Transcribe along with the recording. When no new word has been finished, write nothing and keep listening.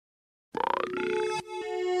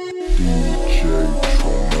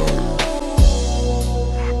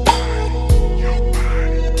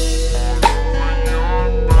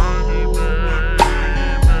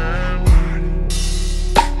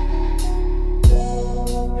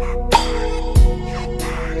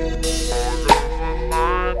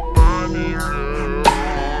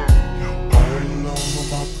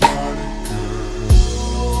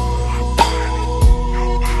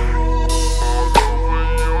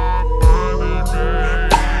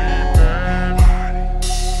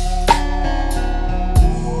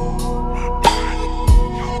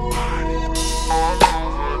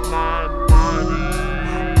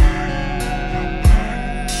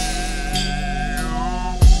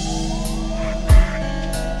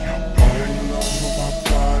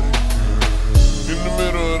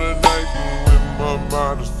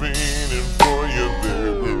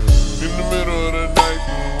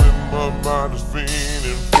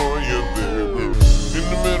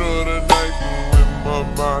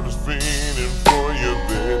got this feeling for you,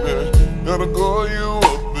 baby. Gotta call you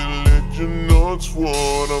up and let you know it's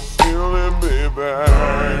what I'm feeling, baby.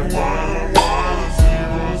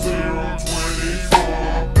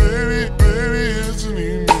 911-0024. Baby, isn't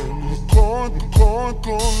even calling,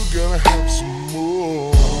 gotta have some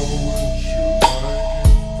more.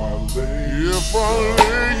 If I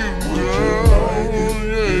lay you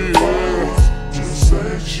down, just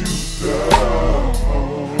let you down.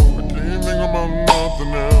 I can't think about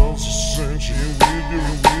nothing else since you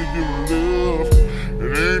with your love.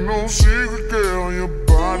 It ain't no secret, girl, your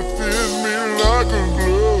body fits me like a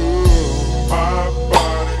glove. My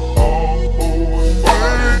body all over,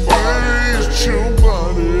 baby, it's your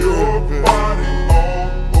body, your body all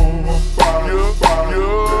over,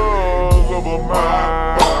 yours over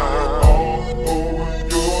mine.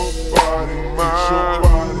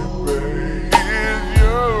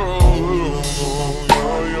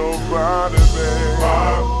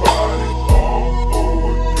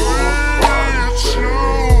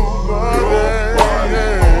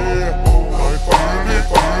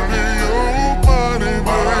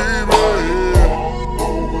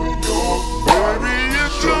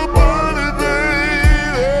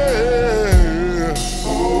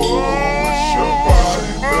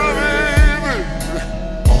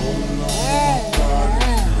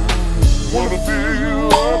 Wanna fill you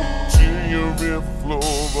up till your river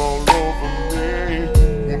flows all over me.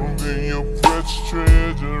 Wanna be your precious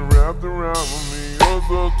treasure wrapped around me oh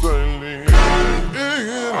so tightly.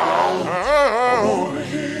 I wanna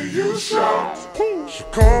hear you shout. So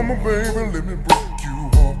come on, baby, let me break you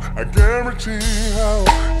off. I guarantee I'll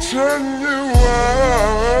turn you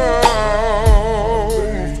out.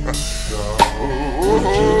 Would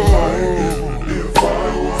you like it if I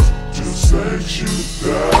was to set you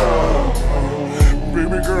down?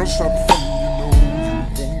 Baby girl, stop funny, you know you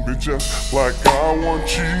want me just like I want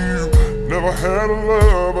you. Never had a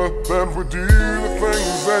lover that would do the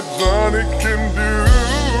things that Johnny can do.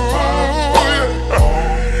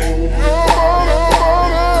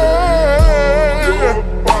 Your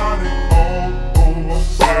body all over,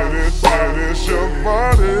 it's your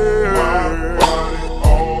body. My body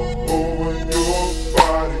all over your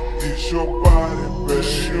body, it's your body,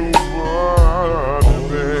 it's your body,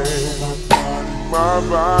 baby. My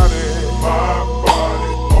body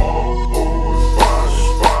all over body.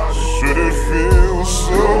 Should it feel so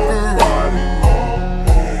good?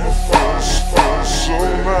 Feels so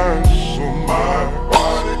nice. So my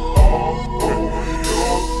body all over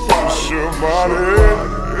your body. It's your body.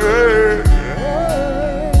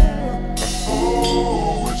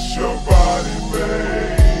 Oh, it's your body,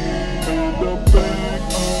 babe. And the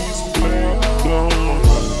baggies left on.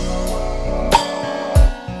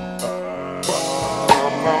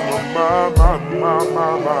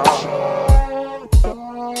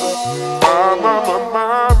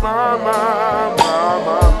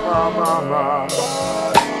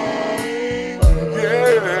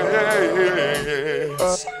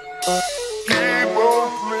 Yeah.